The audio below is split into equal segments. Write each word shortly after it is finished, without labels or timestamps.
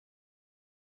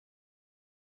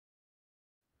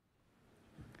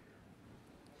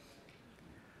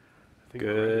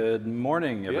Good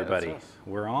morning, everybody. Yeah, that's us.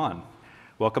 We're on.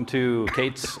 Welcome to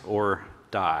K8s or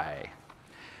Die.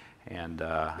 And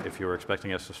if you were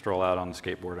expecting us to stroll out on the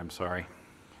skateboard, I'm sorry.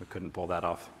 We couldn't pull that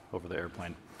off over the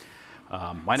airplane.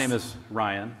 My name is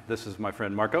Ryan. This is my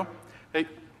friend Marco. Hey.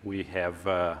 We have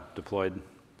deployed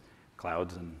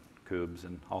clouds and kubes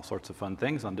and all sorts of fun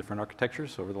things on different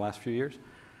architectures over the last few years.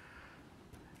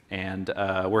 And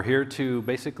we're here to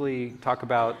basically talk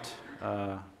about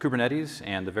Kubernetes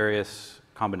and the various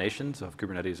combinations of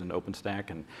Kubernetes and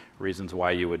OpenStack and reasons why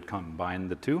you would combine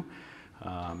the two,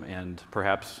 and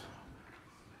perhaps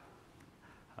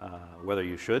whether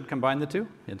you should combine the two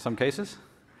in some cases.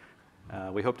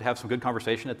 We hope to have some good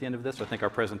conversation at the end of this. I think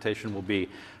our presentation will be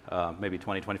maybe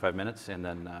 20, 25 minutes, and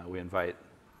then we invite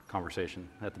conversation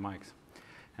at the mics.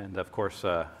 And of course,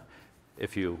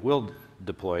 if you will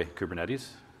deploy Kubernetes,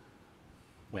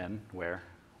 when, where,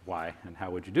 why, and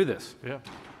how would you do this? Yeah.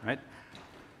 Right?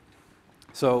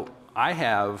 So I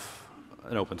have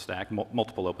an OpenStack,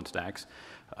 multiple OpenStacks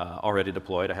already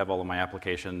deployed. I have all of my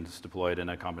applications deployed in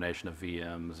a combination of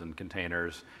VMs and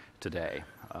containers today.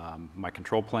 My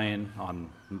control plane on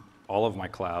all of my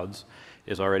clouds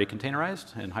is already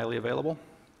containerized and highly available.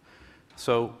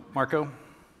 So, Marco,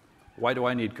 why do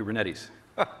I need Kubernetes?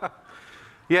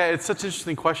 Yeah, it's such an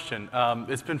interesting question.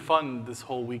 It's been fun this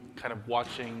whole week kind of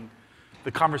watching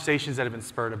the conversations that have been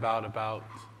spurred about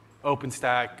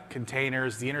OpenStack,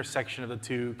 containers, the intersection of the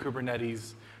two,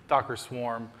 Kubernetes, Docker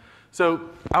Swarm. So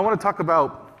I want to talk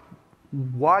about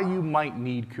why you might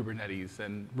need Kubernetes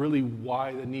and really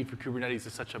why the need for Kubernetes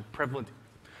is such a prevalent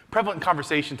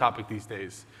conversation topic these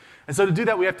days. And so to do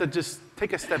that, we have to just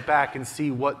take a step back and see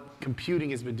what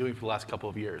computing has been doing for the last couple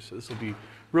of years. So this will be a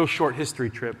real short history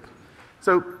trip.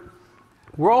 So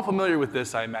we're all familiar with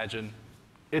this, I imagine.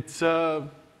 It's a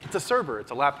server,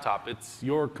 it's a laptop, it's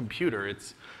your computer,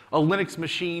 it's a Linux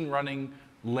machine running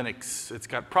Linux. It's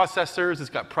got processors,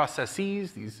 it's got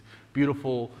processes, these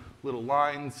beautiful little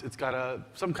lines. It's got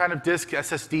some kind of disk,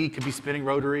 SSD, could be spinning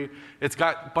rotary. It's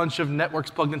got a bunch of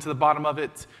networks plugged into the bottom of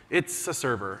it. It's a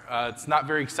server. It's not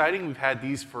very exciting. We've had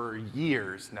these for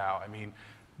years now. I mean,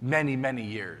 many, many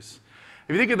years.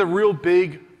 If you think of the real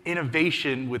big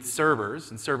innovation with servers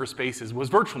and server spaces was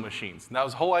virtual machines. And that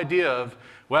was the whole idea of,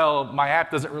 well, my app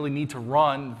doesn't really need to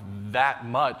run that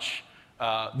much,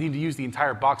 need to use the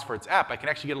entire box for its app. I can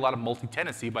actually get a lot of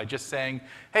multi-tenancy by just saying,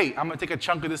 hey, I'm going to take a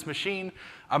chunk of this machine.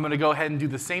 I'm going to go ahead and do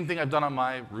the same thing I've done on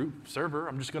my root server.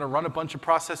 I'm just going to run a bunch of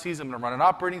processes. I'm going to run an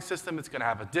operating system. It's going to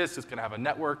have a disk. It's going to have a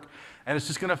network. And it's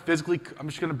just going to I'm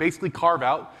just going to basically carve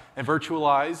out and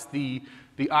virtualize the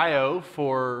I/O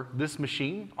for this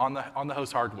machine on the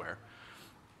host hardware.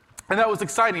 And that was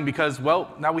exciting because,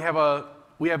 well, now we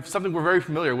have something we're very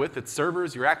familiar with. It's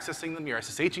servers. You're accessing them. You're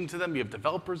SSHing to them. You have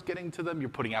developers getting to them. You're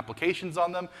putting applications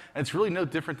on them. And it's really no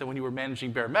different than when you were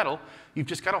managing bare metal. You've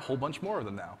just got a whole bunch more of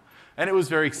them now. And it was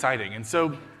very exciting. And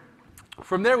so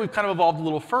from there, we've kind of evolved a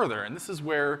little further. And this is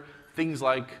where things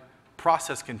like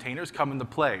process containers come into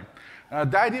play.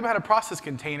 The idea behind a process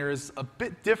container is a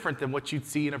bit different than what you'd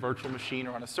see in a virtual machine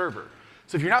or on a server.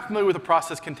 So if you're not familiar with a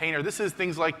process container, this is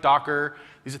things like Docker.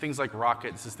 These are things like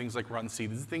Rocket. This is things like runc.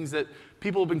 These are things that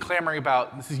people have been clamoring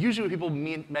about. This is usually what people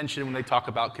mention when they talk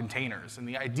about containers. And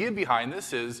the idea behind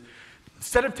this is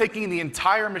instead of taking the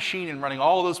entire machine and running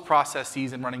all of those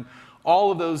processes and running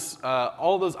all of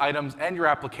those items and your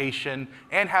application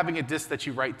and having a disk that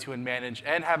you write to and manage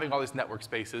and having all these network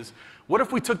spaces, what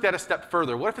if we took that a step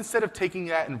further? What if instead of taking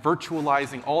that and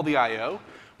virtualizing all the I/O,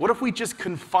 what if we just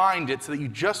confined it so that you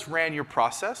just ran your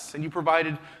process and you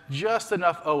provided just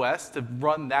enough OS to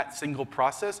run that single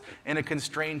process in a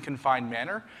constrained, confined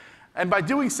manner? And by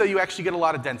doing so, you actually get a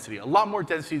lot of density, a lot more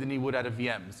density than you would out of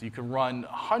VMs. You can run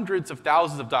hundreds of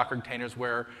thousands of Docker containers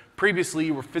where previously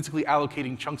you were physically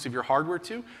allocating chunks of your hardware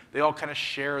to. They all kind of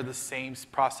share the same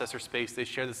processor space. They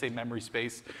share the same memory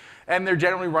space. And they're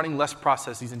generally running less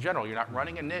processes in general. You're not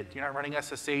running init. You're not running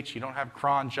SSH. You don't have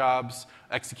cron jobs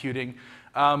executing.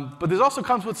 But this also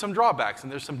comes with some drawbacks,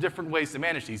 and there's some different ways to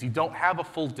manage these. You don't have a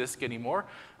full disk anymore.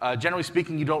 Generally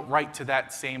speaking, you don't write to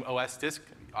that same OS disk.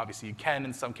 Obviously, you can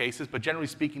in some cases, but generally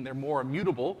speaking, they're more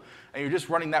immutable, and you're just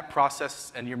running that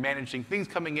process, and you're managing things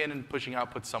coming in and pushing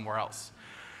output somewhere else.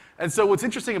 And so what's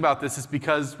interesting about this is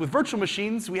because with virtual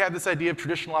machines, we have this idea of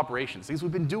traditional operations, things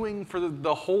we've been doing for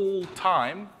the whole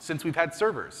time since we've had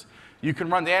servers. You can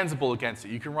run Ansible against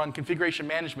it. You can run configuration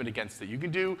management against it. You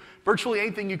can do virtually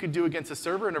anything you can do against a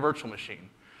server and a virtual machine.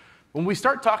 When we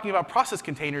start talking about process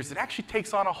containers, it actually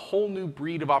takes on a whole new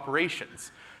breed of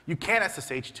operations. You can't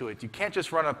SSH to it. You can't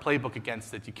just run a playbook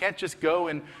against it. You can't just go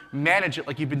and manage it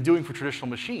like you've been doing for traditional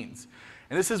machines.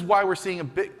 And this is why we're seeing a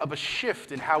bit of a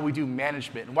shift in how we do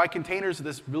management, and why containers are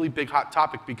this really big hot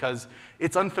topic, because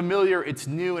it's unfamiliar, it's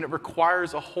new, and it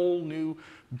requires a whole new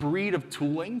breed of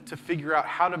tooling to figure out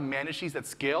how to manage these at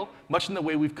scale, much in the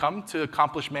way we've come to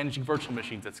accomplish managing virtual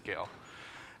machines at scale.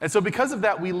 And so because of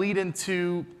that, we lead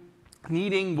into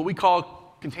needing what we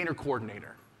call container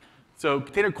coordinator. So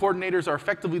container coordinators are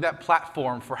effectively that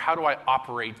platform for how do I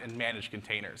operate and manage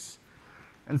containers.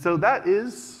 And so that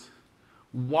is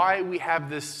why we have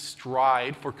this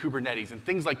stride for Kubernetes and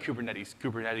things like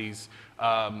Kubernetes,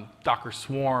 Docker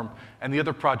Swarm, and the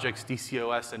other projects,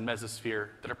 DCOS and Mesosphere,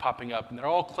 that are popping up. And they're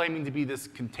all claiming to be this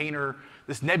container,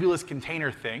 this nebulous container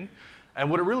thing.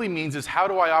 And what it really means is, how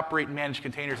do I operate and manage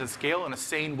containers at scale in a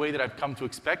sane way that I've come to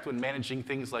expect when managing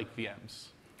things like VMs?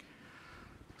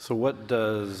 So what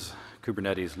does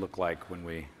Kubernetes look like when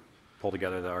we pull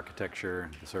together the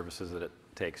architecture, the services that it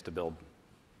takes to build?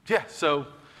 Yeah, so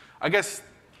I guess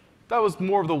that was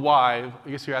more of the why. I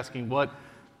guess you're asking, what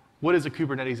does a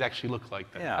Kubernetes actually look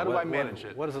like then? Yeah, How do I manage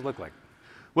it? What does it look like?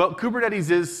 Well, Kubernetes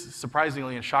is,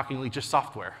 surprisingly and shockingly, just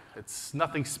software. It's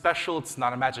nothing special. It's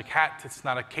not a magic hat. It's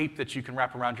not a cape that you can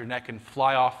wrap around your neck and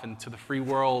fly off into the free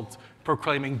world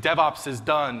proclaiming DevOps is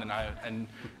done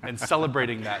and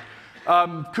celebrating that.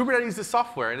 Kubernetes is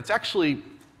software, and it's actually,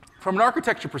 from an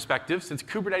architecture perspective, since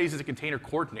Kubernetes is a container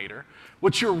coordinator,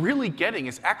 what you're really getting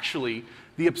is actually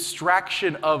the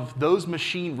abstraction of those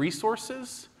machine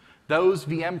resources, those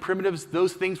VM primitives,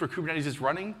 those things where Kubernetes is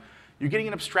running. You're getting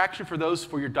an abstraction for those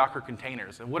for your Docker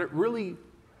containers. And what it really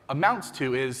amounts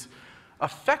to is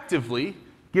effectively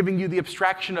giving you the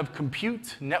abstraction of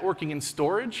compute, networking, and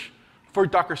storage for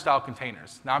Docker-style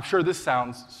containers. Now, I'm sure this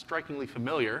sounds strikingly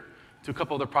familiar to a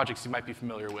couple other projects you might be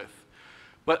familiar with.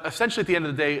 But essentially, at the end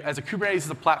of the day, as a Kubernetes as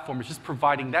a platform, it's just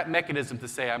providing that mechanism to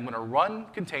say, I'm going to run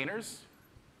containers.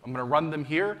 I'm going to run them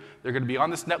here. They're going to be on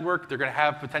this network. They're going to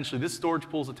have potentially this storage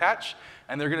pools attached.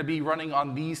 And they're going to be running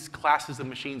on these classes of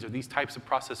machines or these types of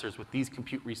processors with these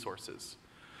compute resources.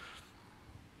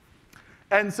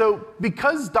 And so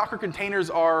because Docker containers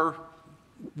are,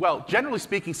 well, generally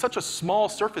speaking, such a small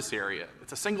surface area,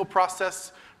 it's a single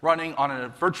process running on a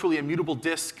virtually immutable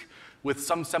disk with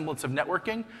some semblance of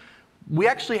networking, we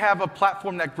actually have a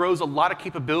platform that grows a lot of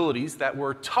capabilities that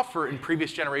were tougher in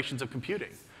previous generations of computing.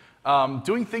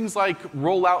 Doing things like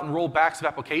roll out and roll backs of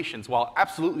applications, while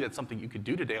absolutely that's something you could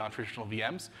do today on traditional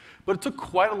VMs, but it took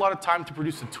quite a lot of time to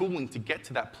produce the tooling to get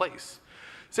to that place.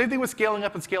 Same thing with scaling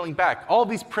up and scaling back. All of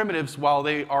these primitives, while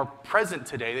they are present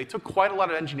today, they took quite a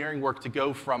lot of engineering work to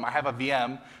go from I have a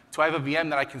VM to I have a VM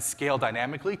that I can scale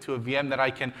dynamically, to a VM that I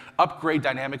can upgrade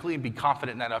dynamically and be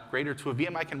confident in that upgrade, or to a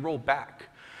VM I can roll back.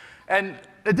 And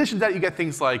in addition to that, you get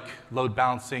things like load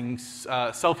balancing,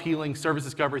 self-healing, service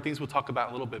discovery, things we'll talk about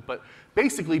in a little bit. But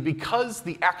basically, because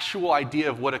the actual idea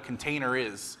of what a container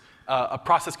is, a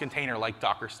process container like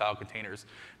Docker-style containers,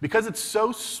 because it's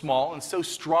so small and so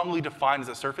strongly defined as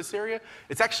a surface area,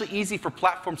 it's actually easy for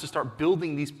platforms to start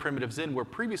building these primitives in, where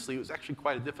previously it was actually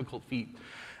quite a difficult feat.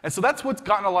 And so that's what's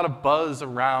gotten a lot of buzz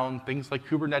around things like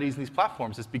Kubernetes and these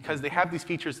platforms, is because they have these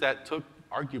features that took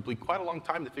arguably quite a long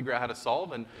time to figure out how to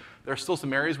solve, and there are still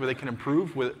some areas where they can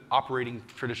improve with operating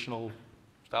traditional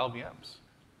style VMs.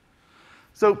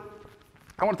 So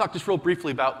I want to talk just real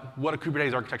briefly about what a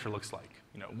Kubernetes architecture looks like.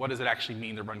 You know, what does it actually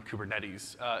mean to run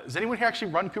Kubernetes? Does anyone here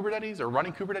actually run Kubernetes or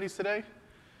running Kubernetes today?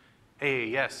 Hey,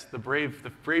 yes, the brave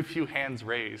few hands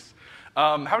raised.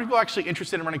 How many people are actually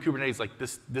interested in running Kubernetes like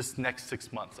this next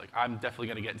 6 months? Like, I'm definitely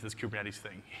going to get into this Kubernetes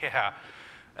thing. Yeah.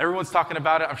 Everyone's talking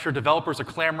about it. I'm sure developers are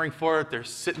clamoring for it. They're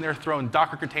sitting there throwing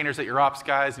Docker containers at your ops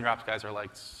guys, and your ops guys are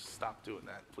like, stop doing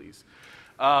that, please.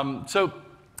 So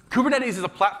Kubernetes is a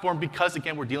platform because,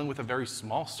 again, we're dealing with a very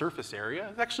small surface area.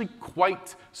 It's actually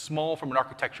quite small from an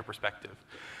architecture perspective.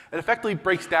 It effectively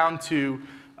breaks down to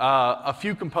a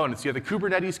few components. You have the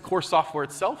Kubernetes core software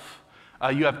itself.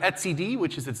 You have etcd,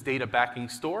 which is its data backing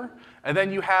store. And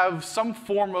then you have some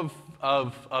form of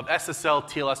SSL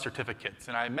TLS certificates.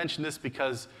 And I mention this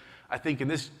because I think in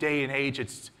this day and age,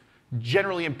 it's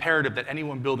generally imperative that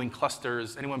anyone building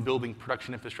clusters, anyone building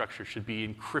production infrastructure should be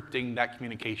encrypting that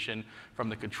communication from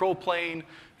the control plane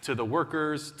to the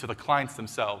workers to the clients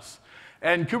themselves.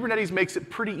 And Kubernetes makes it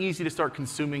pretty easy to start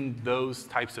consuming those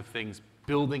types of things,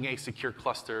 building a secure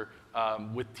cluster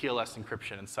with TLS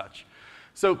encryption and such.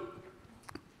 So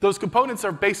those components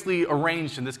are basically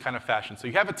arranged in this kind of fashion. So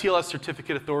you have a TLS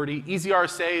certificate authority.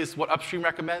 EasyRSA is what Upstream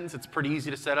recommends. It's pretty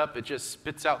easy to set up. It just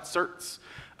spits out certs.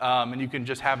 And you can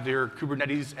just have your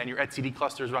Kubernetes and your etcd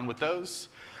clusters run with those.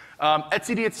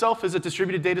 etcd itself is a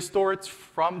distributed data store. It's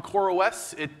from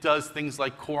CoreOS. It does things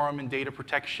like quorum and data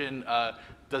protection,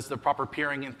 does the proper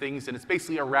peering and things, and it's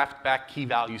basically a wrapped back key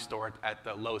value store at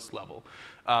the lowest level.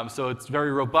 So it's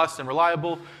very robust and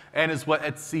reliable, and is what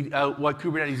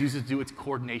Kubernetes uses to do its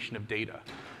coordination of data.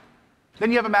 Then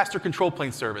you have a master control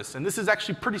plane service, and this is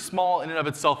actually pretty small in and of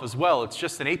itself as well. It's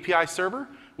just an API server,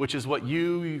 which is what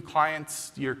your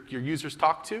clients, your users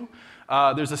talk to.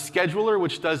 There's a scheduler,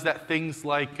 which does that things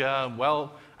like,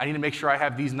 well, I need to make sure I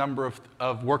have these number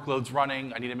of workloads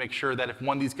running. I need to make sure that if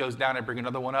one of these goes down, I bring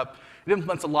another one up. It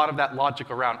implements a lot of that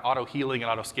logic around auto-healing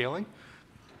and auto-scaling.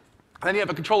 Then you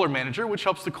have a controller manager, which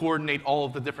helps to coordinate all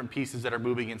of the different pieces that are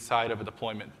moving inside of a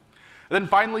deployment. And then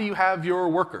finally, you have your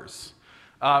workers.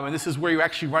 And this is where you're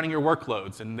actually running your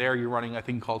workloads. And there you're running a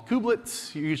thing called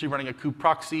kubelets. You're usually running a kube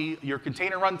proxy. Your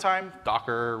container runtime,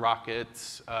 Docker,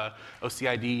 Rockets,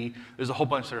 OCID. There's a whole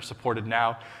bunch that are supported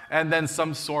now. And then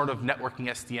some sort of networking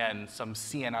SDN, some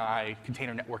CNI,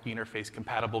 container networking interface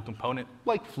compatible component,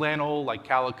 like Flannel, like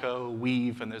Calico,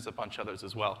 Weave, and there's a bunch others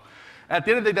as well. At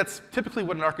the end of the day, that's typically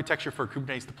what an architecture for a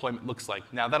Kubernetes deployment looks like.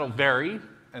 Now, that'll vary,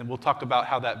 and we'll talk about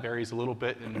how that varies a little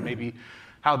bit, and maybe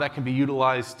how that can be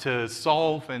utilized to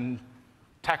solve and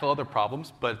tackle other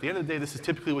problems. But at the end of the day, this is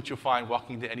typically what you'll find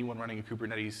walking into anyone running a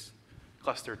Kubernetes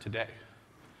cluster today.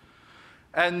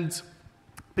 And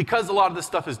because a lot of this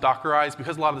stuff is Dockerized,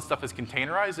 because a lot of this stuff is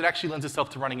containerized, it actually lends itself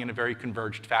to running in a very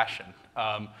converged fashion.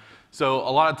 So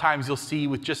a lot of times you'll see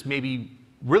with just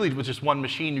really with just one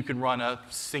machine, you can run a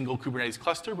single Kubernetes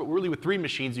cluster, but really with 3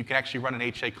 machines, you can actually run an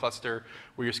HA cluster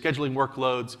where you're scheduling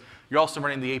workloads. You're also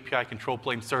running the API control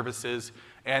plane services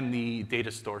and the data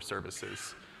store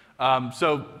services.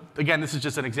 So again, this is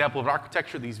just an example of an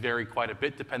architecture. These vary quite a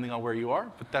bit depending on where you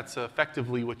are, but that's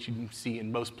effectively what you see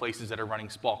in most places that are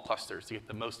running small clusters to get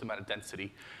the most amount of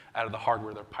density out of the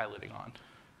hardware they're piloting on.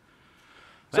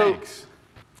 Thanks.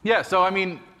 Yeah, so I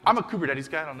mean, I'm a Kubernetes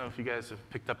guy. I don't know if you guys have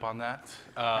picked up on that.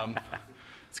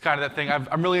 It's kind of that thing.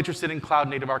 I'm really interested in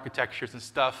cloud-native architectures and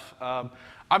stuff.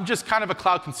 I'm just kind of a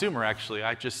cloud consumer, actually.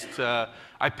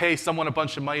 I pay someone a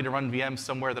bunch of money to run VMs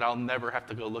somewhere that I'll never have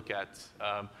to go look at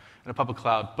in a public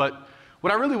cloud. But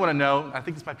what I really want to know, I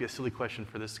think this might be a silly question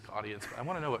for this audience, but I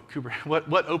want to know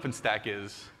what OpenStack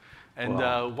is and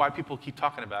why people keep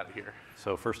talking about it here.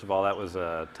 So first of all, that was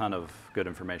a ton of good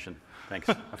information. Thanks.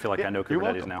 I feel like I know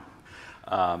Kubernetes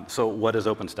now. So what is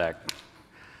OpenStack?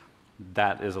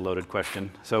 That is a loaded question.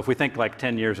 So if we think like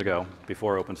 10 years ago,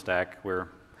 before OpenStack, we're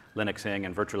Linuxing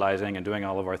and virtualizing and doing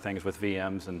all of our things with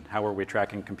VMs, and how are we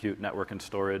tracking compute, network, and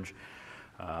storage?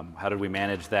 How did we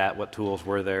manage that? What tools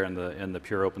were there in the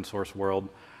pure open source world?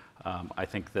 I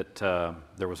think that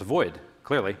there was a void,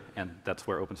 clearly, and that's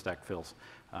where OpenStack fills.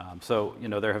 So,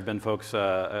 there have been folks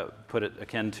put it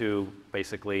akin to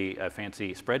basically a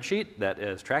fancy spreadsheet that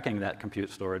is tracking that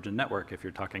compute, storage, and network if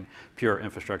you're talking pure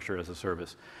infrastructure as a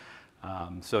service.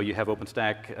 So you have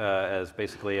OpenStack as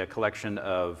basically a collection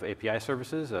of API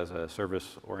services as a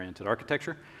service-oriented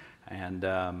architecture. And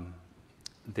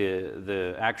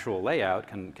the actual layout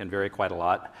can vary quite a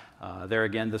lot. There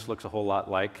again, this looks a whole lot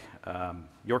like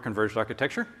your converged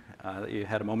architecture that you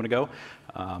had a moment ago.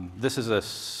 This is a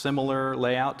similar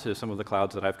layout to some of the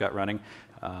clouds that I've got running,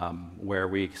 where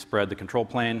we spread the control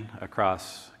plane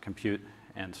across compute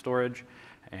and storage,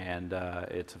 and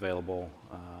it's available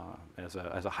as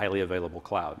a highly available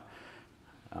cloud.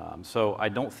 So I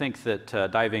don't think that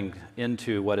diving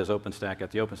into what is OpenStack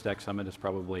at the OpenStack Summit is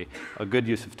probably a good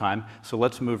use of time. So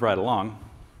let's move right along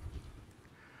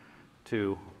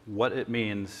to what it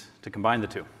means to combine the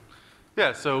two.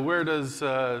 Yeah, so where does, if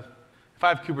I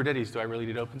have Kubernetes, do I really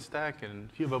need OpenStack? And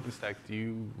if you have OpenStack, do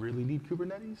you really need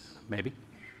Kubernetes? Maybe.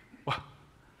 Well,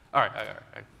 all right.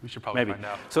 We should probably find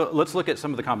out. So let's look at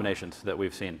some of the combinations that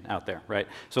we've seen out there, right?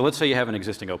 So let's say you have an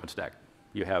existing OpenStack.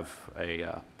 You have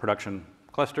a production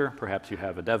cluster, perhaps you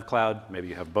have a dev cloud, maybe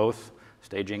you have both,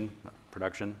 staging,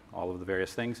 production, all of the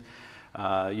various things.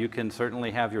 You can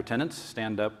certainly have your tenants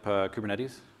stand up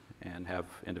Kubernetes and have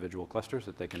individual clusters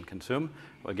that they can consume.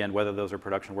 Again, whether those are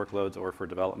production workloads or for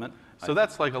development. So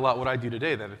that's like a lot what I do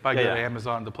today then. If I go to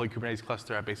Amazon deploy Kubernetes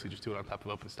cluster, I basically just do it on top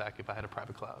of OpenStack if I had a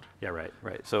private cloud. Yeah, right.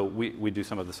 So we do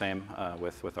some of the same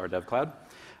with our dev cloud.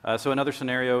 So another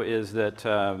scenario is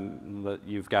that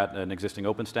you've got an existing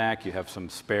OpenStack, you have some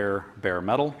spare bare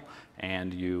metal,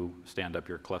 and you stand up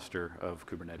your cluster of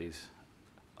Kubernetes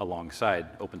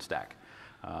alongside OpenStack.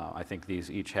 I think these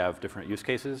each have different use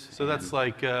cases. So that's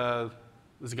like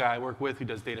this guy I work with who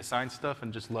does data science stuff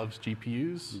and just loves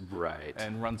GPUs. Right.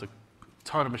 And runs a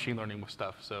ton of machine learning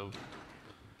stuff. So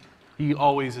he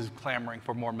always is clamoring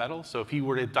for more metal. So if he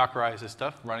were to Dockerize his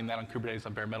stuff, running that on Kubernetes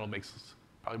on bare metal makes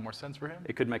probably more sense for him?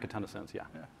 It could make a ton of sense, yeah.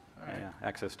 Yeah. All right. Yeah,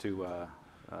 access to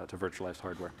virtualized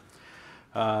hardware.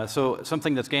 So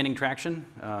something that's gaining traction,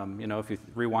 if you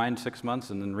rewind 6 months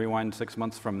and then rewind 6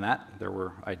 months from that, there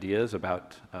were ideas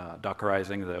about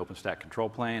Dockerizing the OpenStack control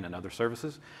plane and other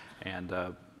services, and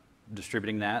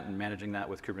distributing that and managing that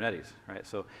with Kubernetes, right?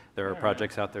 So there are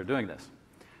projects out there doing this.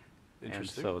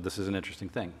 Interesting. And so this is an interesting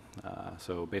thing.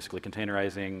 So basically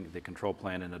containerizing the control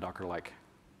plane in a Docker-like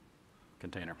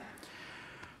container.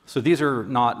 So these are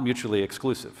not mutually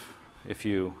exclusive. If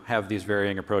you have these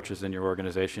varying approaches in your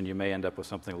organization, you may end up with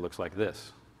something that looks like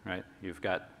this, right? You've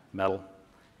got metal,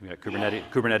 you've got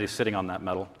Kubernetes sitting on that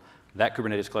metal. That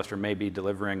Kubernetes cluster may be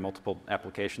delivering multiple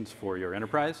applications for your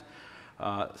enterprise.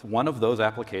 One of those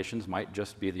applications might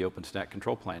just be the OpenStack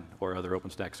control plane or other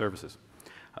OpenStack services.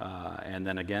 And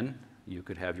then again, you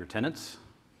could have your tenants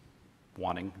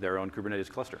wanting their own Kubernetes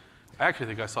cluster. I actually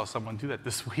think I saw someone do that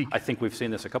this week. I think we've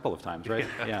seen this a couple of times, right?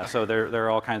 Yeah, so there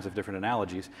are all kinds of different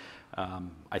analogies.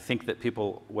 I think that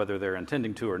people, whether they're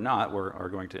intending to or not, are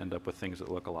going to end up with things that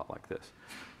look a lot like this.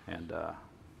 And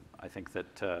I think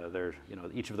that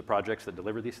each of the projects that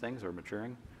deliver these things are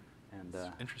maturing. And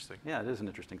interesting. Yeah, it is an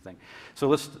interesting thing. So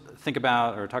let's think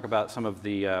about or talk about some of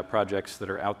the projects that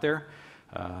are out there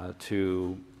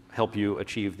to help you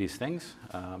achieve these things,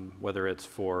 whether it's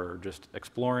for just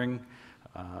exploring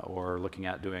or looking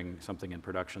at doing something in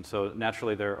production. So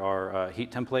naturally there are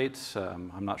heat templates.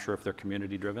 I'm not sure if they're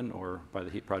community driven or by the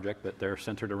Heat project, but they're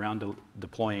centered around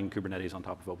deploying Kubernetes on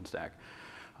top of OpenStack.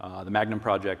 The Magnum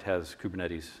project has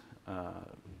Kubernetes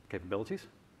capabilities,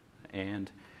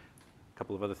 and a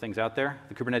couple of other things out there.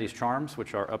 The Kubernetes charms,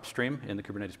 which are upstream in the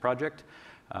Kubernetes project,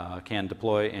 can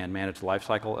deploy and manage the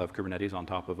lifecycle of Kubernetes on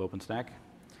top of OpenStack.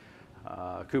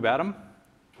 Kubatom,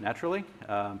 naturally,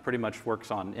 pretty much works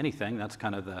on anything. That's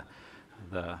kind of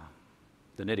the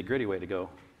nitty-gritty way to go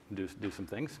do some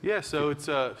things. Yeah, so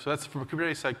that's from a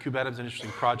Kubernetes side. Kubatom's an interesting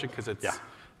project because it's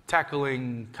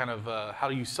tackling kind of how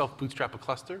do you self-bootstrap a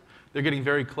cluster. They're getting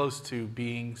very close to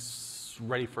being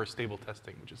ready for stable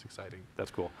testing, which is exciting.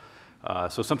 That's cool.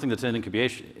 So something that's in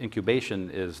incubation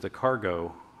is the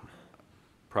Cargo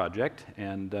project,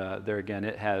 and there again,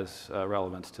 it has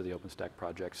relevance to the OpenStack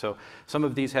project. So some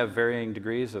of these have varying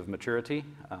degrees of maturity.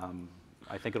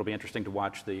 I think it'll be interesting to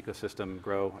watch the ecosystem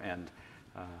grow and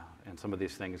some of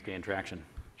these things gain traction.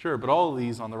 Sure, but all of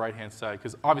these on the right-hand side,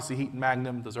 because obviously Heat and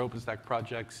Magnum, those are OpenStack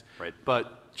projects. Right.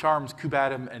 But Charms,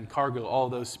 Kubatom, and Cargo, all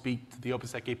of those speak to the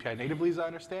OpenStack API natively, as I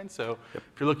understand. So if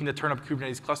you're looking to turn up a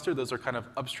Kubernetes cluster, those are kind of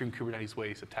upstream Kubernetes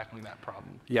ways of tackling that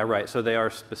problem. Yeah, right. So they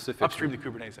are specific. Upstream to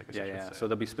Kubernetes, I guess. Yeah. So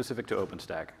they'll be specific to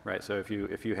OpenStack, right? So if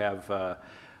you have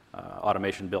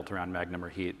automation built around Magnum or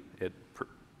Heat, it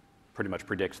pretty much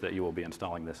predicts that you will be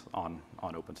installing this on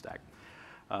OpenStack.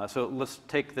 So let's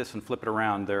take this and flip it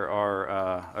around. There are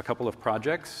a couple of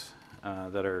projects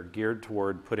that are geared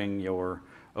toward putting your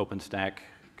OpenStack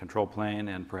control plane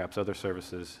and perhaps other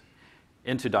services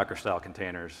into Docker-style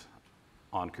containers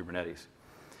on Kubernetes.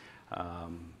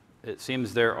 It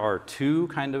seems there are two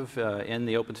kind of in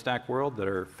the OpenStack world that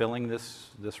are filling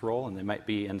this role, and they might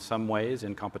be in some ways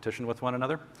in competition with one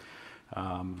another.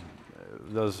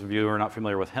 Those of you who are not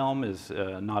familiar with Helm is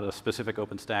not a specific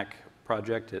OpenStack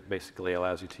project. It basically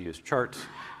allows you to use charts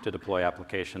to deploy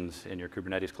applications in your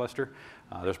Kubernetes cluster.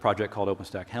 There's a project called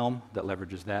OpenStack Helm that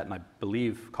leverages that, and I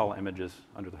believe Kala images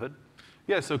under the hood.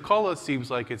 Yeah, so Kala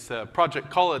seems like it's a project.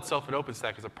 Kala itself at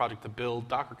OpenStack is a project to build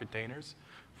Docker containers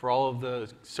for all of the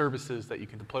services that you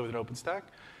can deploy with an OpenStack.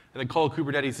 And then Kala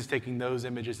Kubernetes is taking those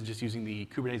images and just using the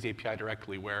Kubernetes API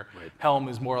directly, where Helm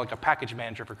is more like a package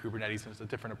manager for Kubernetes, and it's a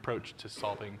different approach to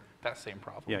solving that same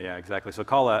problem. Yeah, exactly. So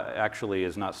Kala actually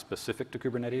is not specific to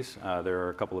Kubernetes. There are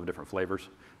a couple of different flavors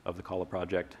of the Kala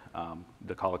project.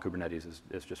 The Kala Kubernetes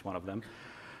is just one of them.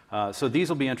 So these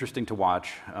will be interesting to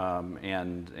watch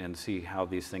and see how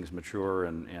these things mature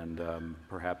and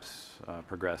perhaps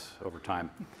progress over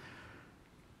time.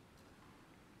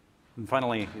 And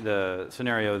finally, the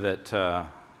scenario that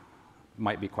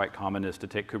might be quite common is to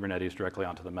take Kubernetes directly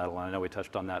onto the metal. And I know we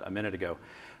touched on that a minute ago.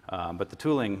 But the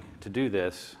tooling to do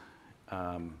this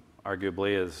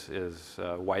arguably is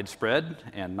widespread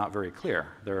and not very clear.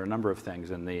 There are a number of things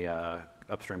in the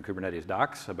upstream Kubernetes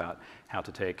docs about how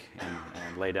to take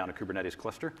and lay down a Kubernetes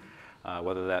cluster,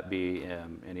 whether that be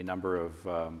any number of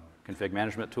config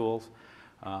management tools.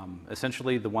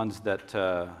 Essentially, the ones that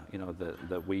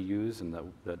that we use and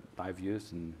that I've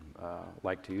used and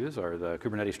like to use are the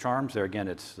Kubernetes charms. There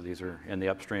again, these are in the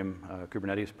upstream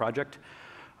Kubernetes project.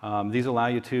 These allow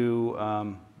you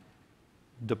to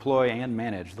deploy and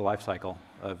manage the lifecycle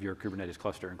of your Kubernetes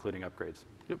cluster, including upgrades.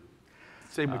 Yep.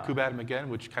 Same with Kubatom again,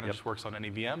 which kind of just works on any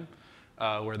VM.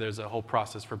 where there's a whole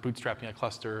process for bootstrapping a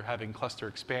cluster, having cluster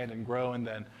expand and grow, and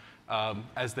then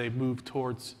as they move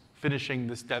towards finishing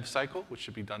this dev cycle, which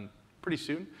should be done pretty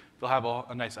soon, they'll have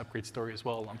a nice upgrade story as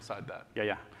well alongside that. Yeah,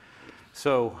 yeah.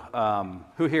 So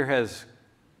who here has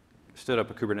stood up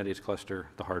a Kubernetes cluster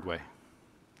the hard way?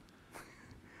 You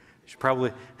should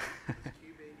probably.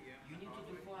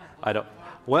 I don't.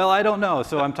 Well, I don't know.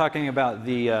 So I'm talking about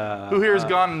the. Who here has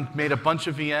gone and made a bunch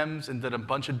of VMs and done a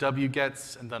bunch of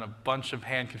wgets and done a bunch of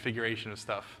hand configuration of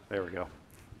stuff? There we go.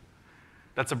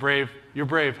 That's a brave. You're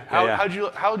brave. How'd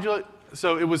you?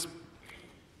 So it was.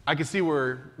 I can see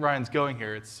where Ryan's going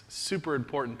here. It's super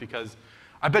important because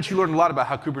I bet you learned a lot about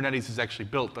how Kubernetes is actually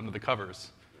built under the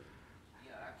covers.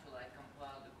 Yeah, actually, I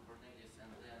compiled the Kubernetes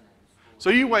and then installed. So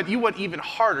you went even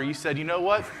harder. You said, you know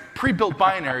what? Pre-built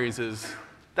binaries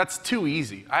that's too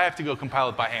easy. I have to go compile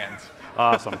it by hand.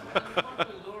 Awesome. If you want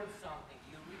to learn something,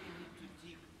 you really need to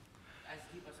dig as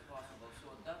deep as possible.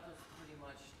 So that was pretty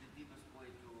much the deepest way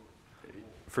to.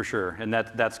 For sure, and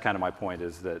that's kind of my point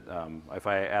is that if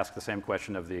I ask the same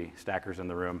question of the stackers in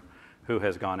the room, who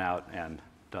has gone out and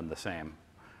done the same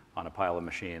on a pile of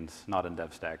machines, not in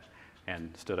DevStack,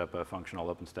 and stood up a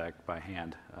functional OpenStack by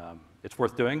hand? It's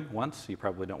worth doing once. You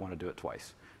probably don't want to do it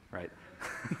twice, right?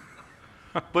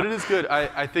 But it is good.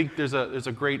 I think there's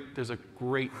a great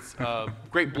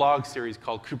blog series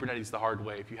called Kubernetes the Hard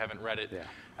Way if you haven't read it. Yeah.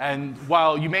 And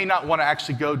while you may not want to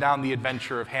actually go down the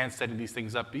adventure of hand setting these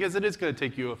things up, because it is going to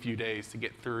take you a few days to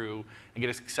get through and get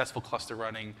a successful cluster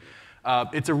running,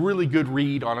 it's a really good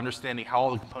read on understanding how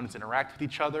all the components interact with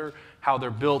each other, how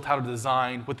they're built, how to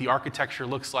design, what the architecture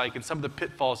looks like, and some of the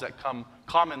pitfalls that come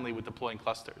commonly with deploying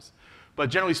clusters. But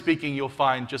generally speaking, you'll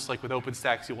find, just like with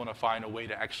OpenStacks, you'll want to find a way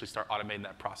to actually start automating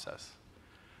that process.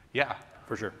 Yeah?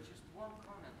 For sure. Just one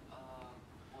comment.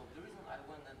 Well, the reason I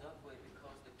went in that way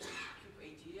because the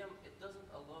Kube-ATM, it doesn't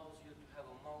allow you to have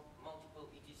a multiple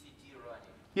etcd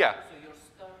running. Yeah. So you're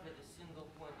stuck with a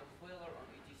single point of failure on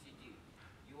etcd.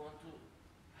 You want to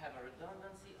have a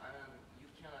redundancy, and you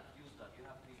cannot use that. You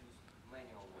have to use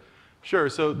manual way. Sure.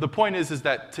 So the point is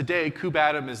that today,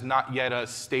 kubeatom is not yet a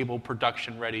stable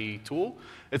production-ready tool.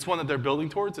 It's one that they're building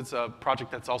towards. It's a project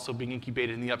that's also being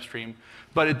incubated in the upstream.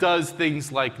 But it does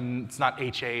things like it's not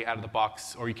HA out of the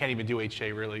box, or you can't even do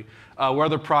HA, really. Where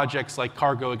other projects like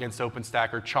Cargo against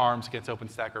OpenStack or Charms against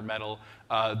OpenStack or Metal,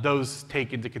 those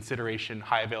take into consideration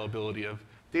high availability of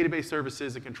database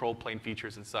services and control plane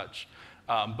features and such.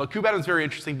 But kubeatom is very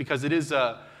interesting because it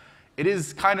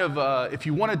is kind of, if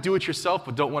you want to do it yourself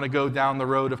but don't want to go down the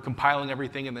road of compiling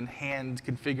everything and then hand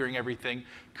configuring everything,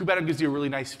 kubeatom gives you a really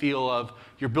nice feel of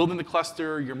you're building the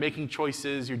cluster, you're making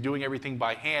choices, you're doing everything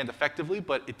by hand effectively,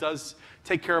 but it does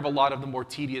take care of a lot of the more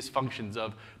tedious functions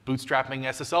of bootstrapping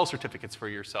SSL certificates for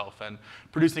yourself and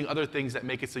producing other things that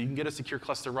make it so you can get a secure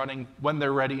cluster running when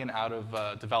they're ready and out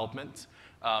of development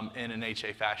in an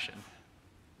HA fashion.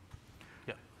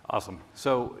 Awesome.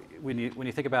 So when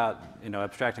you think about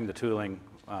abstracting the tooling,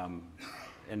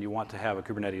 and you want to have a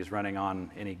Kubernetes running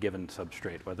on any given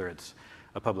substrate, whether it's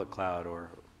a public cloud or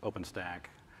OpenStack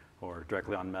or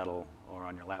directly on Metal or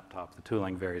on your laptop, the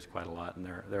tooling varies quite a lot, and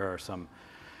there are some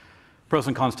pros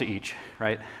and cons to each,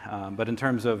 right? But in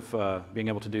terms of being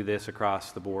able to do this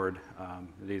across the board,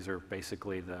 these are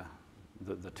basically the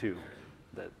two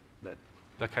that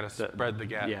kind of spread the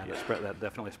gap. Yeah, that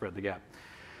definitely spread the gap.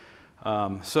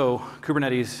 So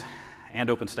Kubernetes and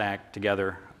OpenStack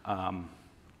together,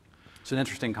 it's an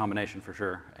interesting combination for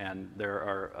sure. And there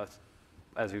are,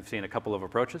 as we've seen, a couple of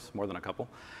approaches, more than a couple.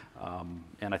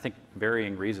 And I think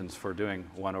varying reasons for doing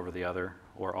one over the other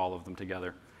or all of them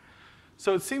together.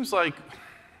 So it seems like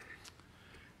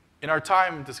in our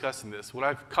time discussing this, what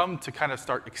I've come to kind of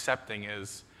start accepting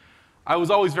is I was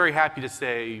always very happy to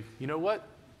say, you know what?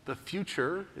 The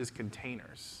future is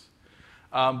containers.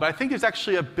 But I think there's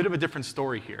actually a bit of a different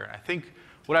story here. I think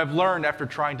what I've learned after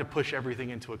trying to push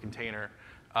everything into a container,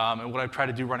 and what I've tried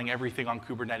to do running everything on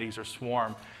Kubernetes or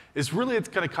Swarm, is really it's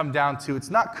going to come down to, it's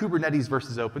not Kubernetes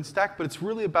versus OpenStack, but it's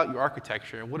really about your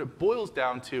architecture. And what it boils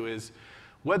down to is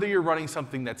whether you're running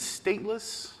something that's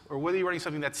stateless or whether you're running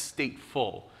something that's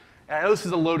stateful. And I know this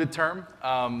is a loaded term.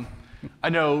 I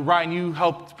know, Ryan, you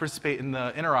helped participate in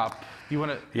the interop. Do you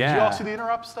want to? Yeah. Did you all see the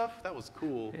interop stuff? That was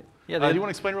cool. Yeah, do you want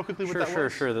to explain real quickly what that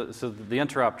was? Sure. So the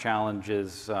interop challenge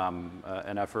is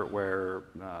an effort where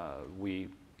we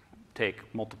take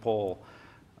multiple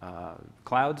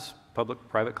clouds, public,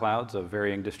 private clouds of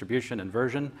varying distribution and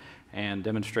version, and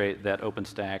demonstrate that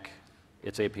OpenStack,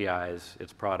 its APIs,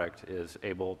 its product is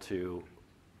able to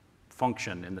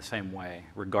function in the same way,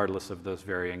 regardless of those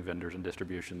varying vendors and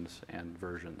distributions and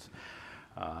versions.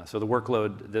 So the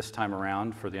workload this time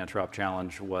around for the interop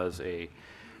challenge was a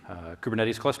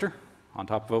Kubernetes cluster on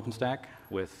top of OpenStack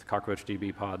with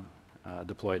CockroachDB pod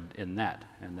deployed in that.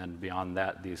 And then beyond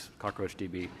that, these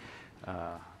CockroachDB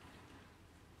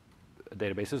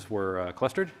databases were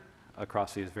clustered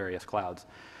across these various clouds.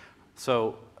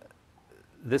 So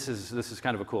this is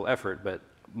kind of a cool effort, but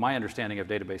my understanding of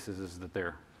databases is that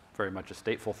they're very much a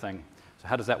stateful thing. So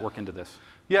how does that work into this?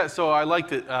 Yeah, so I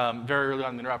liked it very early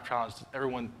on in the interop challenge.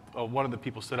 One of the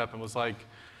people stood up and was like,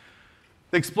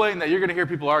 they explained that you're going to hear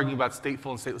people arguing about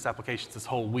stateful and stateless applications this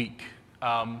whole week.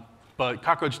 But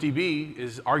CockroachDB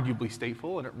is arguably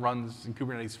stateful, and it runs in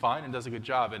Kubernetes fine and does a good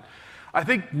job. And I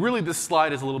think really this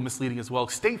slide is a little misleading as well.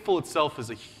 Stateful itself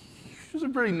is a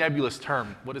very nebulous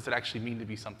term. What does it actually mean to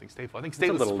be something stateful? I think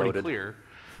stateless is pretty clear.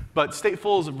 But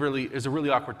stateful is a really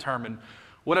awkward term. And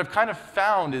what I've kind of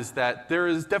found is that there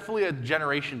is definitely a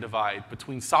generation divide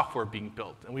between software being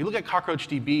built. And we look at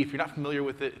CockroachDB. If you're not familiar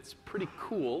with it, it's pretty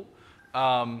cool.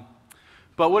 But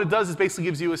what it does is basically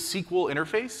gives you a SQL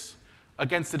interface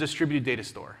against a distributed data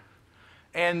store.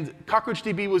 And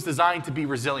CockroachDB was designed to be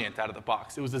resilient out of the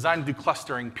box. It was designed to do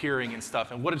clustering, peering, and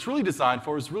stuff. And what it's really designed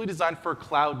for is really designed for a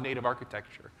cloud-native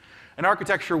architecture. An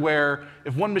architecture where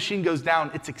if one machine goes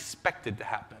down, it's expected to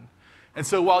happen. And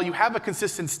so while you have a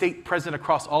consistent state present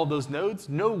across all of those nodes,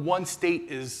 no one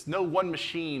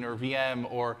machine or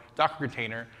VM or Docker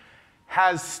container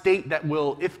has state that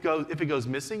will, if it goes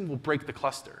missing, will break the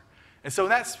cluster. And so in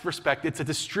that respect, it's a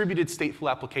distributed stateful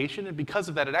application, and because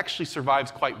of that, it actually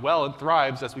survives quite well and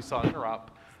thrives, as we saw in interop,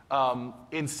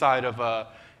 inside of a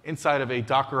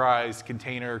Dockerized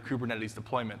container Kubernetes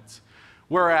deployment.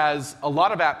 Whereas a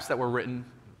lot of apps that were written,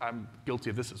 I'm guilty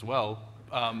of this as well,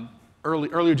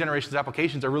 earlier generations of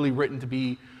applications are really written to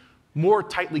be more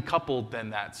tightly coupled than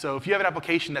that. So if you have an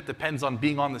application that depends on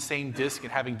being on the same disk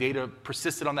and having data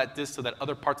persisted on that disk so that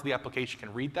other parts of the application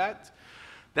can read that,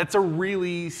 that's a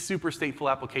really super stateful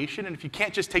application. And if you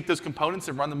can't just take those components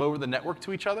and run them over the network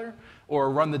to each other or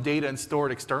run the data and store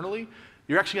it externally,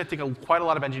 you're actually going to take quite a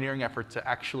lot of engineering effort to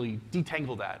actually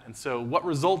detangle that. And so what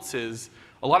results is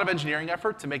a lot of engineering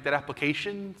effort to make that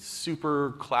application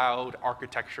super cloud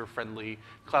architecture friendly,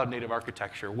 cloud native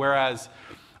architecture. Whereas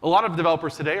a lot of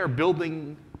developers today are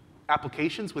building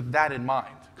applications with that in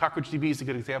mind. CockroachDB is a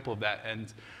good example of that.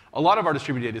 And a lot of our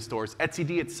distributed data stores,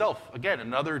 etcd itself, again,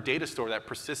 another data store that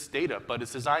persists data, but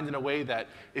it's designed in a way that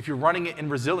if you're running it in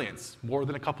resilience, more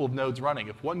than a couple of nodes running,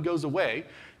 if one goes away,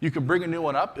 you can bring a new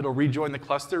one up, it'll rejoin the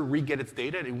cluster, re-get its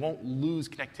data, and it won't lose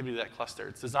connectivity to that cluster.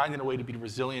 It's designed in a way to be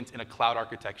resilient in a cloud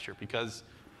architecture because,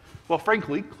 well,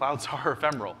 frankly, clouds are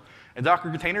ephemeral. And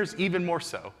Docker containers, even more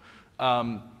so.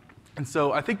 And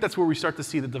so I think that's where we start to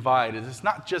see the divide. Is it's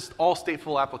not just all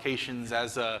stateful applications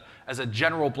as a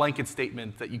general blanket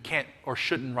statement that you can't or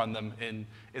shouldn't run them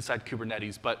inside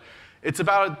Kubernetes, but it's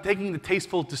about taking the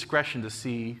tasteful discretion to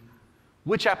see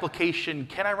which application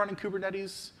can I run in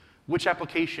Kubernetes, which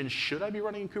application should I be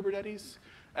running in Kubernetes.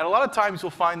 And a lot of times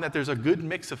you'll find that there's a good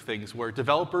mix of things where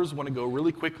developers want to go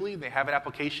really quickly. They have an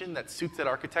application that suits that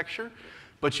architecture,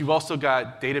 but you've also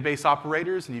got database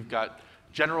operators and you've got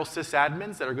general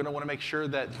sysadmins that are going to want to make sure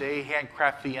that they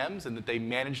handcraft VMs and that they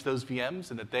manage those VMs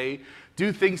and that they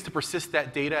do things to persist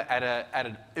that data at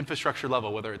an infrastructure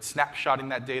level, whether it's snapshotting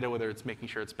that data, whether it's making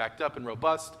sure it's backed up and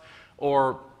robust,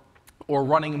 or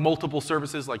running multiple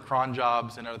services like cron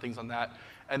jobs and other things on that.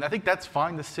 And I think that's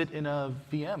fine to sit in a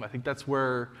VM. I think that's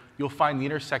where you'll find the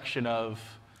intersection of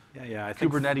I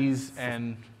think Kubernetes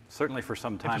and certainly for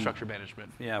some time, infrastructure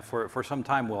management. Yeah, for some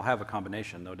time we'll have a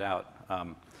combination, no doubt.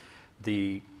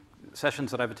 The sessions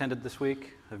that I've attended this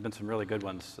week have been some really good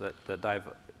ones that dive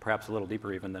perhaps a little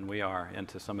deeper even than we are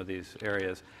into some of these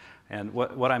areas. And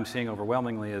what I'm seeing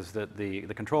overwhelmingly is that the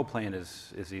control plane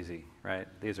is easy, right?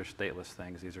 These are stateless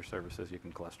things. These are services you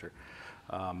can cluster.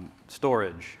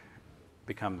 Storage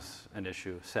becomes an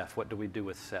issue. Ceph, what do we do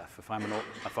with Ceph? If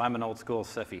I'm an old school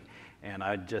Cephie and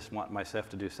I just want my Ceph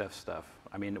to do Ceph stuff,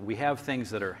 I mean, we have things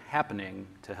that are happening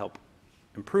to help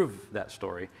improve that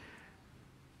story,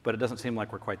 but it doesn't seem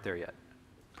like we're quite there yet.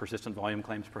 Persistent volume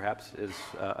claims, perhaps, is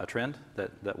a trend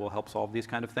that will help solve these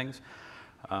kind of things.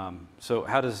 So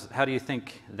how do you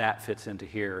think that fits into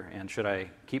here? And should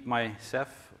I keep my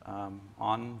Ceph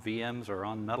on VMs or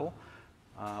on Metal?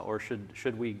 Or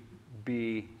should we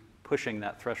be pushing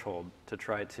that threshold to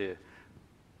try to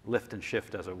lift and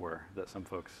shift, as it were, that some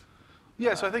folks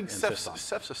Yeah, so I think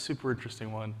Ceph's a super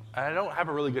interesting one. And I don't have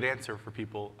a really good answer for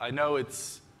people. I know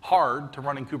it's hard to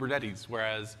run in Kubernetes,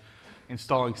 whereas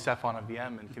installing Ceph on a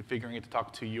VM and configuring it to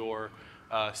talk to your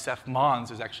Ceph mons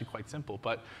is actually quite simple.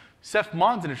 But Ceph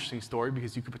mon's an interesting story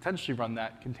because you could potentially run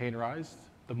that containerized.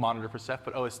 the monitor for Ceph,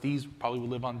 but OSDs probably would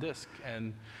live on disk. And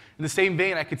in the same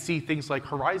vein, I could see things like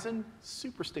Horizon,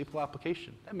 super stable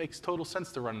application. That makes total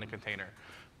sense to run in a container.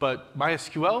 But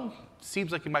MySQL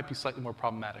seems like it might be slightly more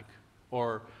problematic,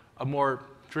 or a more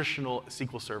traditional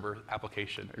SQL Server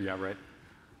application. Yeah, right.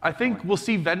 I think we'll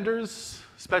see vendors,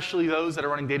 especially those that are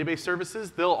running database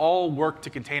services, they'll all work to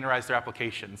containerize their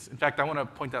applications. In fact, I want to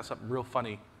point out something real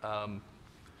funny, because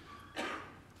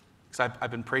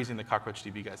I've been praising the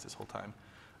CockroachDB guys this whole time.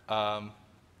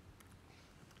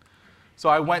 So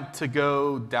I went to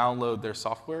go download their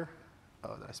software.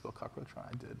 Oh, did I spell cockroach wrong?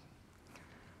 I did.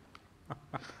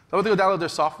 I went to go download their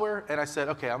software, and I said,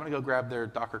 OK, I'm going to go grab their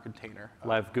Docker container.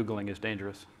 Live Googling is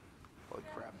dangerous. Holy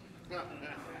crap.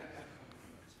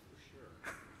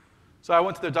 So I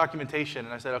went to their documentation,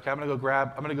 and I said, OK, I'm going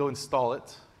to go install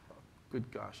it. Good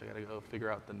gosh, I got to go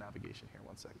figure out the navigation here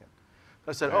 1 second. So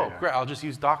I said, oh, great, I'll just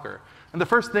use Docker. And the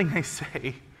first thing they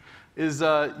say is,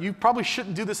 you probably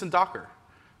shouldn't do this in Docker.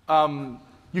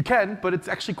 You can, but it's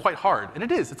actually quite hard. And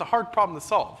it is. It's a hard problem to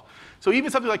solve. So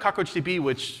even something like CockroachDB,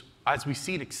 which, as we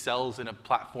see, it excels in a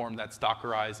platform that's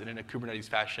Dockerized and in a Kubernetes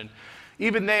fashion,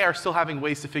 even they are still having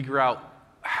ways to figure out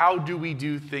how do we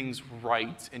do things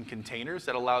right in containers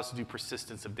that allow us to do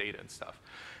persistence of data and stuff.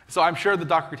 So I'm sure the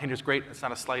Docker container is great. It's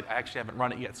not a slight. I actually haven't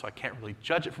run it yet, so I can't really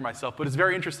judge it for myself. But it's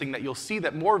very interesting that you'll see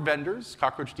that more vendors,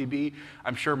 CockroachDB,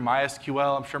 I'm sure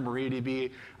MySQL, I'm sure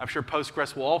MariaDB, I'm sure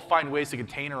Postgres will all find ways to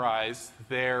containerize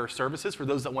their services for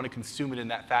those that want to consume it in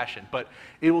that fashion. But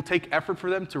it will take effort for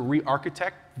them to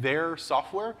re-architect their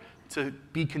software to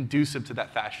be conducive to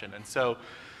that fashion. And so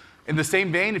in the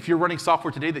same vein, if you're running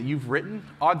software today that you've written,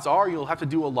 odds are you'll have to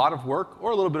do a lot of work or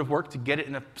a little bit of work to get it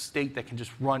in a state that can just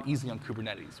run easily on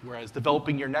Kubernetes. Whereas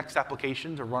developing your next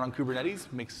application to run on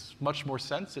Kubernetes makes much more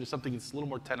sense. It is something that's a little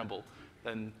more tenable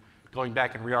than going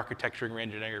back and re-architecturing,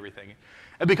 re-engineering everything.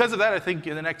 And because of that, I think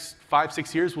in the next 5,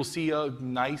 6 years, we'll see a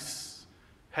nice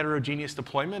heterogeneous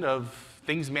deployment of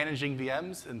things managing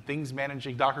VMs and things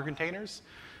managing Docker containers.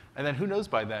 And then who knows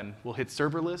by then? We'll hit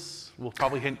serverless. We'll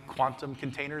probably hit quantum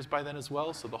containers by then as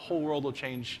well. So the whole world will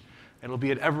change, and it'll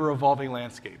be an ever-evolving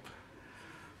landscape.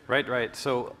 Right, right.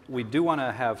 So we do want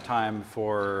to have time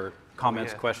for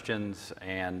comments, questions,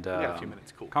 and a few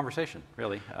minutes. Cool. conversation,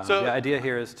 really. So, the idea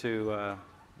here is to,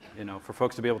 for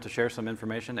folks to be able to share some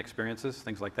information, experiences,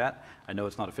 things like that. I know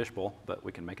it's not a fishbowl, but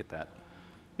we can make it that.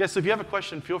 Yeah, so if you have a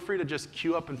question, feel free to just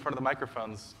queue up in front of the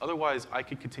microphones. Otherwise, I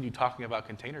could continue talking about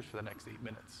containers for the next 8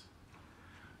 minutes.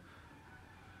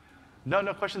 No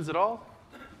questions at all?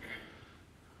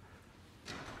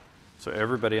 So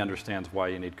everybody understands why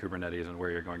you need Kubernetes and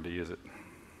where you're going to use it.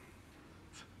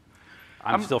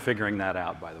 I'm still figuring that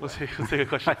out, by the way. Let's take a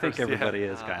question I think first. everybody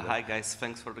is kind of. Hi, guys.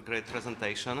 Thanks for the great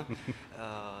presentation.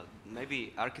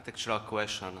 Maybe architectural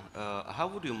question.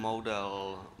 How would you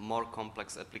model more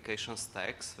complex application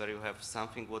stacks where you have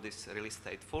something what is really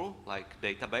stateful, like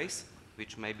database,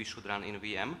 which maybe should run in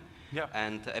VM,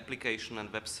 and application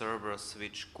and web servers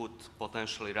which could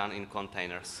potentially run in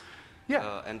containers?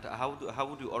 Yeah. And how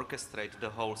would you orchestrate the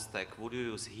whole stack? Would you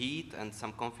use heat and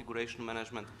some configuration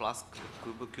management plus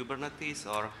Kubernetes,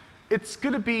 or?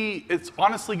 It's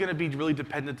honestly going to be really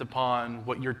dependent upon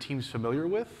what your team's familiar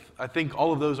with. I think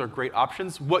all of those are great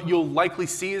options. What you'll likely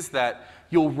see is that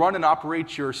you'll run and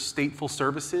operate your stateful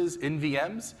services in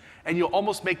VMs, and you'll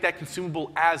almost make that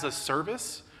consumable as a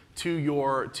service to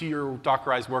your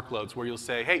Dockerized workloads, where you'll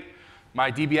say, hey, my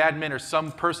DB admin or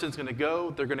some person's going to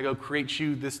go, they're going to go create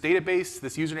you this database,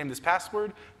 this username, this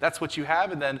password. That's what you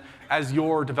have. And then as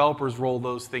your developers roll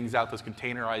those things out, those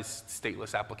containerized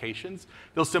stateless applications,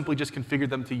 they'll simply just configure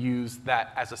them to use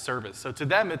that as a service. So to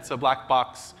them, it's a black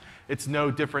box. It's no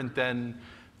different than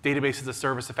database as a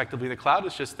service effectively in the cloud.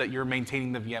 It's just that you're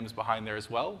maintaining the VMs behind there as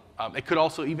well. It could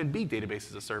also even be database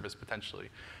as a service potentially.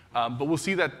 But we'll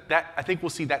see I think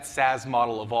we'll see that SaaS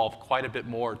model evolve quite a bit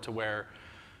more to where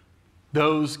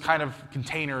those kind of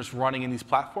containers running in these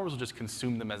platforms will just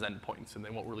consume them as endpoints, and they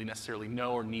won't really necessarily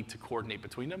know or need to coordinate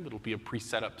between them. It'll be a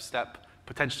pre-set up step,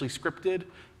 potentially scripted,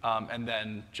 and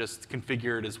then just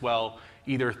configured as well,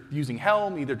 either using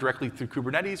Helm, either directly through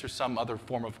Kubernetes, or some other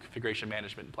form of configuration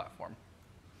management platform.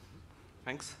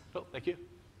 Thanks. Oh, thank you.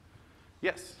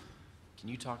 Yes? Can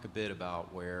you talk a bit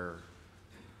about where,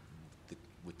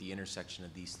 with the intersection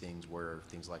of these things, where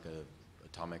things like a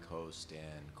atomic host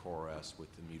and CoreOS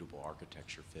with the mutable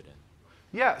architecture fit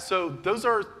in? Yeah, so those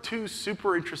are two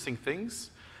super interesting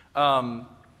things.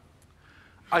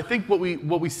 I think what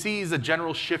we see is a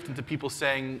general shift into people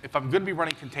saying, if I'm going to be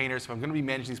running containers, if I'm going to be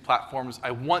managing these platforms,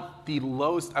 I want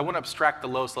to abstract the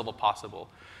lowest level possible.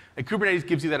 And Kubernetes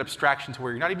gives you that abstraction to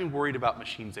where you're not even worried about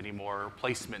machines anymore or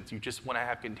placements. You just want to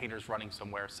have containers running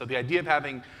somewhere. So the idea of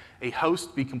having a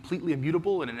host be completely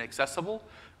immutable and inaccessible,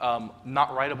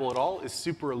 not writable at all, is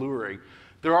super alluring.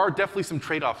 There are definitely some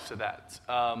trade-offs to that.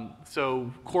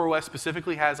 So CoreOS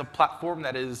specifically has a platform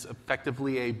that is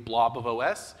effectively a blob of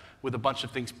OS with a bunch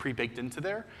of things pre-baked into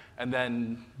there. And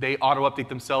then they auto-update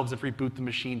themselves and reboot the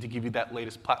machine to give you that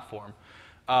latest platform.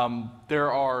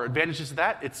 There are advantages to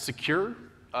that. It's secure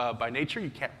by nature.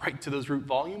 You can't write to those root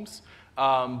volumes.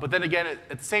 But then again,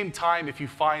 at the same time, if you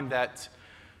find that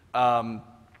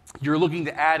you're looking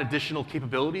to add additional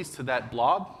capabilities to that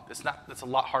blob, that's a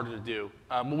lot harder to do.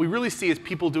 What we really see is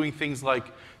people doing things like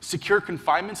secure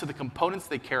confinement to the components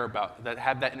they care about that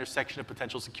have that intersection of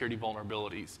potential security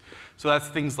vulnerabilities. So that's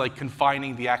things like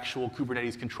confining the actual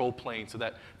Kubernetes control plane so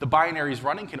that the binaries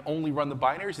running can only run the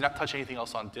binaries and not touch anything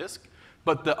else on disk.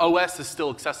 But the OS is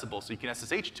still accessible, so you can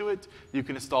SSH to it. You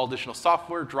can install additional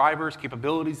software, drivers,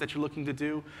 capabilities that you're looking to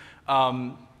do.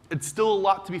 It's still a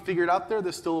lot to be figured out there.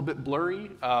 They're still a bit blurry,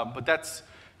 but that's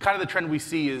kind of the trend we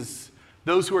see is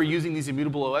those who are using these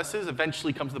immutable OSs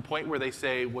eventually come to the point where they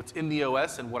say what's in the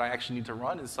OS and what I actually need to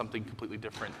run is something completely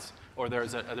different, or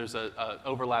there's an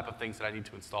overlap of things that I need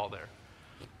to install there.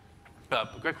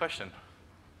 Great question.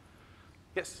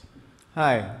 Yes?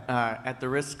 Hi. At the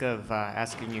risk of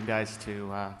asking you guys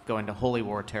to go into holy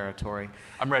war territory,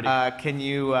 I'm ready. Can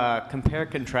you compare,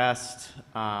 contrast,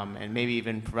 and maybe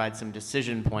even provide some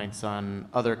decision points on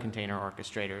other container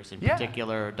orchestrators, in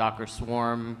particular Docker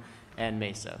Swarm and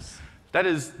Mesos? That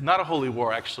is not a holy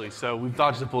war, actually, so we've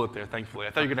dodged a bullet there, thankfully. I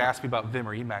thought you were going to ask me about Vim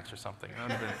or Emacs or something.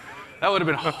 That would have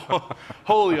been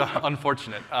wholly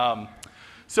unfortunate.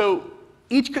 So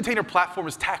each container platform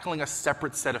is tackling a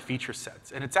separate set of feature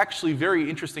sets, and it's actually very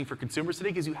interesting for consumers today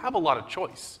because you have a lot of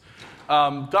choice.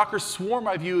 Docker Swarm,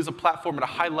 I view as a platform at a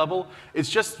high level. It's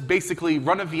just basically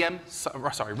run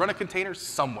a container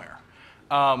somewhere.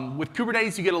 With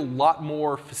Kubernetes, you get a lot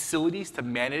more facilities to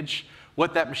manage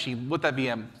what that machine, what that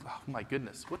VM, oh my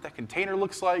goodness, what that container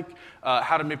looks like,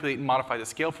 how to manipulate and modify the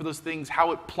scale for those things,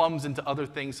 how it plumbs into other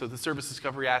things, so the service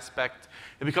discovery aspect,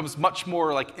 it becomes much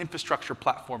more like infrastructure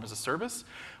platform as a service.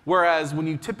 Whereas when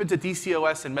you tip into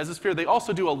DCOS and Mesosphere, they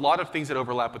also do a lot of things that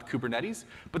overlap with Kubernetes,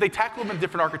 but they tackle them in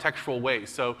different architectural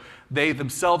ways. So they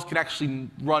themselves can actually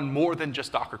run more than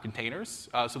just Docker containers.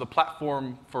 So the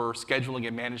platform for scheduling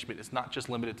and management is not just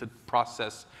limited to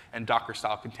process and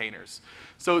Docker-style containers.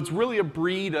 So it's really a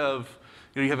breed of,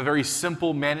 you have a very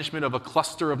simple management of a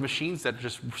cluster of machines that are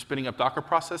just spinning up Docker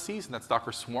processes, and that's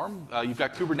Docker Swarm. You've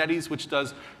got Kubernetes, which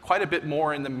does quite a bit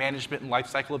more in the management and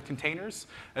lifecycle of containers.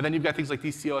 And then you've got things like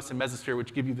DCOS and Mesosphere,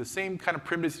 which give you the same kind of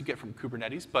primitives you get from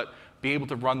Kubernetes, but be able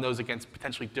to run those against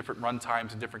potentially different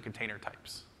runtimes and different container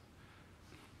types.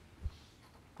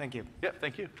 Thank you. Yeah,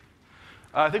 thank you.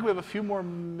 I think we have a few more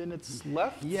minutes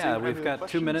left. Yeah, So we've got 2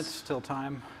 questions? minutes till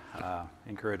time.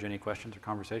 Encourage any questions or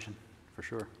conversation, for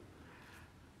sure.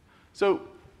 So,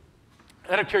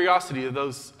 out of curiosity, of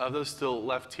those still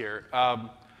left here,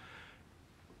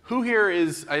 who here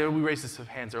is, I know we raised this with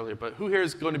hands earlier, but who here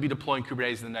is going to be deploying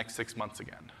Kubernetes in the next 6 months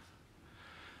again?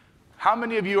 How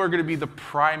many of you are going to be the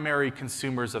primary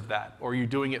consumers of that? Or are you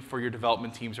doing it for your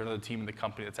development teams or another team in the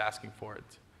company that's asking for it?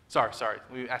 Sorry,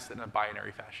 we asked it in a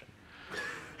binary fashion.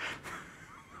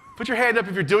 Put your hand up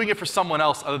if you're doing it for someone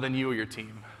else other than you or your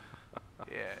team.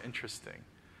 Yeah, interesting.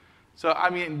 So, I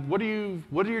mean, what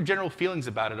are your general feelings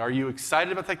about it? Are you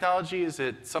excited about technology? Is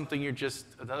it something you're just,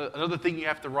 another thing you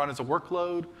have to run as a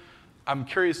workload? I'm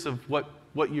curious of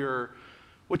what your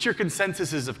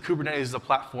consensus is of Kubernetes as a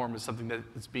platform is something that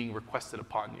is being requested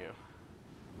upon you.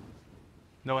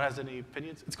 No one has any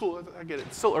opinions? It's cool, I get it.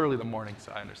 It's still early in the morning,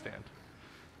 so I understand.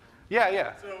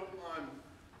 Yeah. So,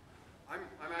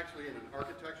 I'm actually in an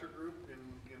architecture group in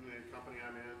the company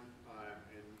I'm in,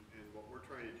 and what we're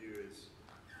trying to do is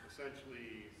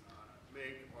essentially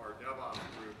make our DevOps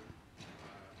group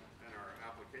and our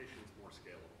applications more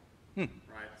scalable,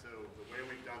 right? So the way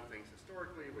we've done things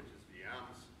historically, which is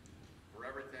VMs for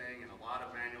everything, and a lot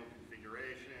of manual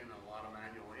configuration, a lot of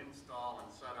manual install and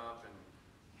setup, and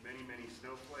many, many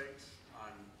snowflakes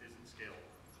isn't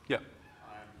scalable. Yeah.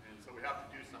 And so we have to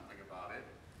do something about it.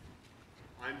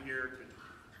 I'm here to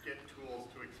get tools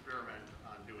to experiment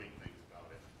on doing things about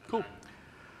it. And Cool.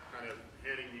 I'm kind of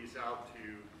handing these out to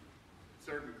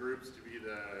certain groups to be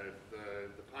the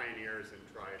pioneers and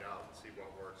try it out and see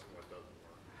what works and what doesn't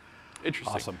work.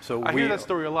 Interesting. Awesome. So I hear that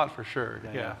story a lot for sure.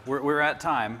 Yeah. We're at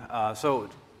time. So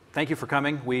thank you for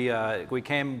coming. We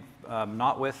came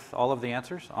not with all of the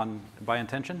answers by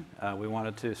intention. We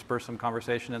wanted to spur some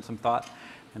conversation and some thought.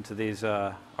 into these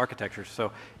architectures.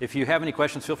 So if you have any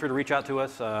questions, feel free to reach out to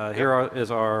us. Here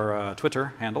is our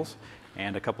Twitter handles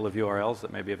and a couple of URLs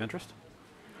that may be of interest.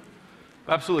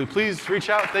 Absolutely. Please reach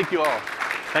out. Thank you all.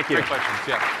 Thank you. Great questions.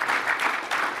 Yeah.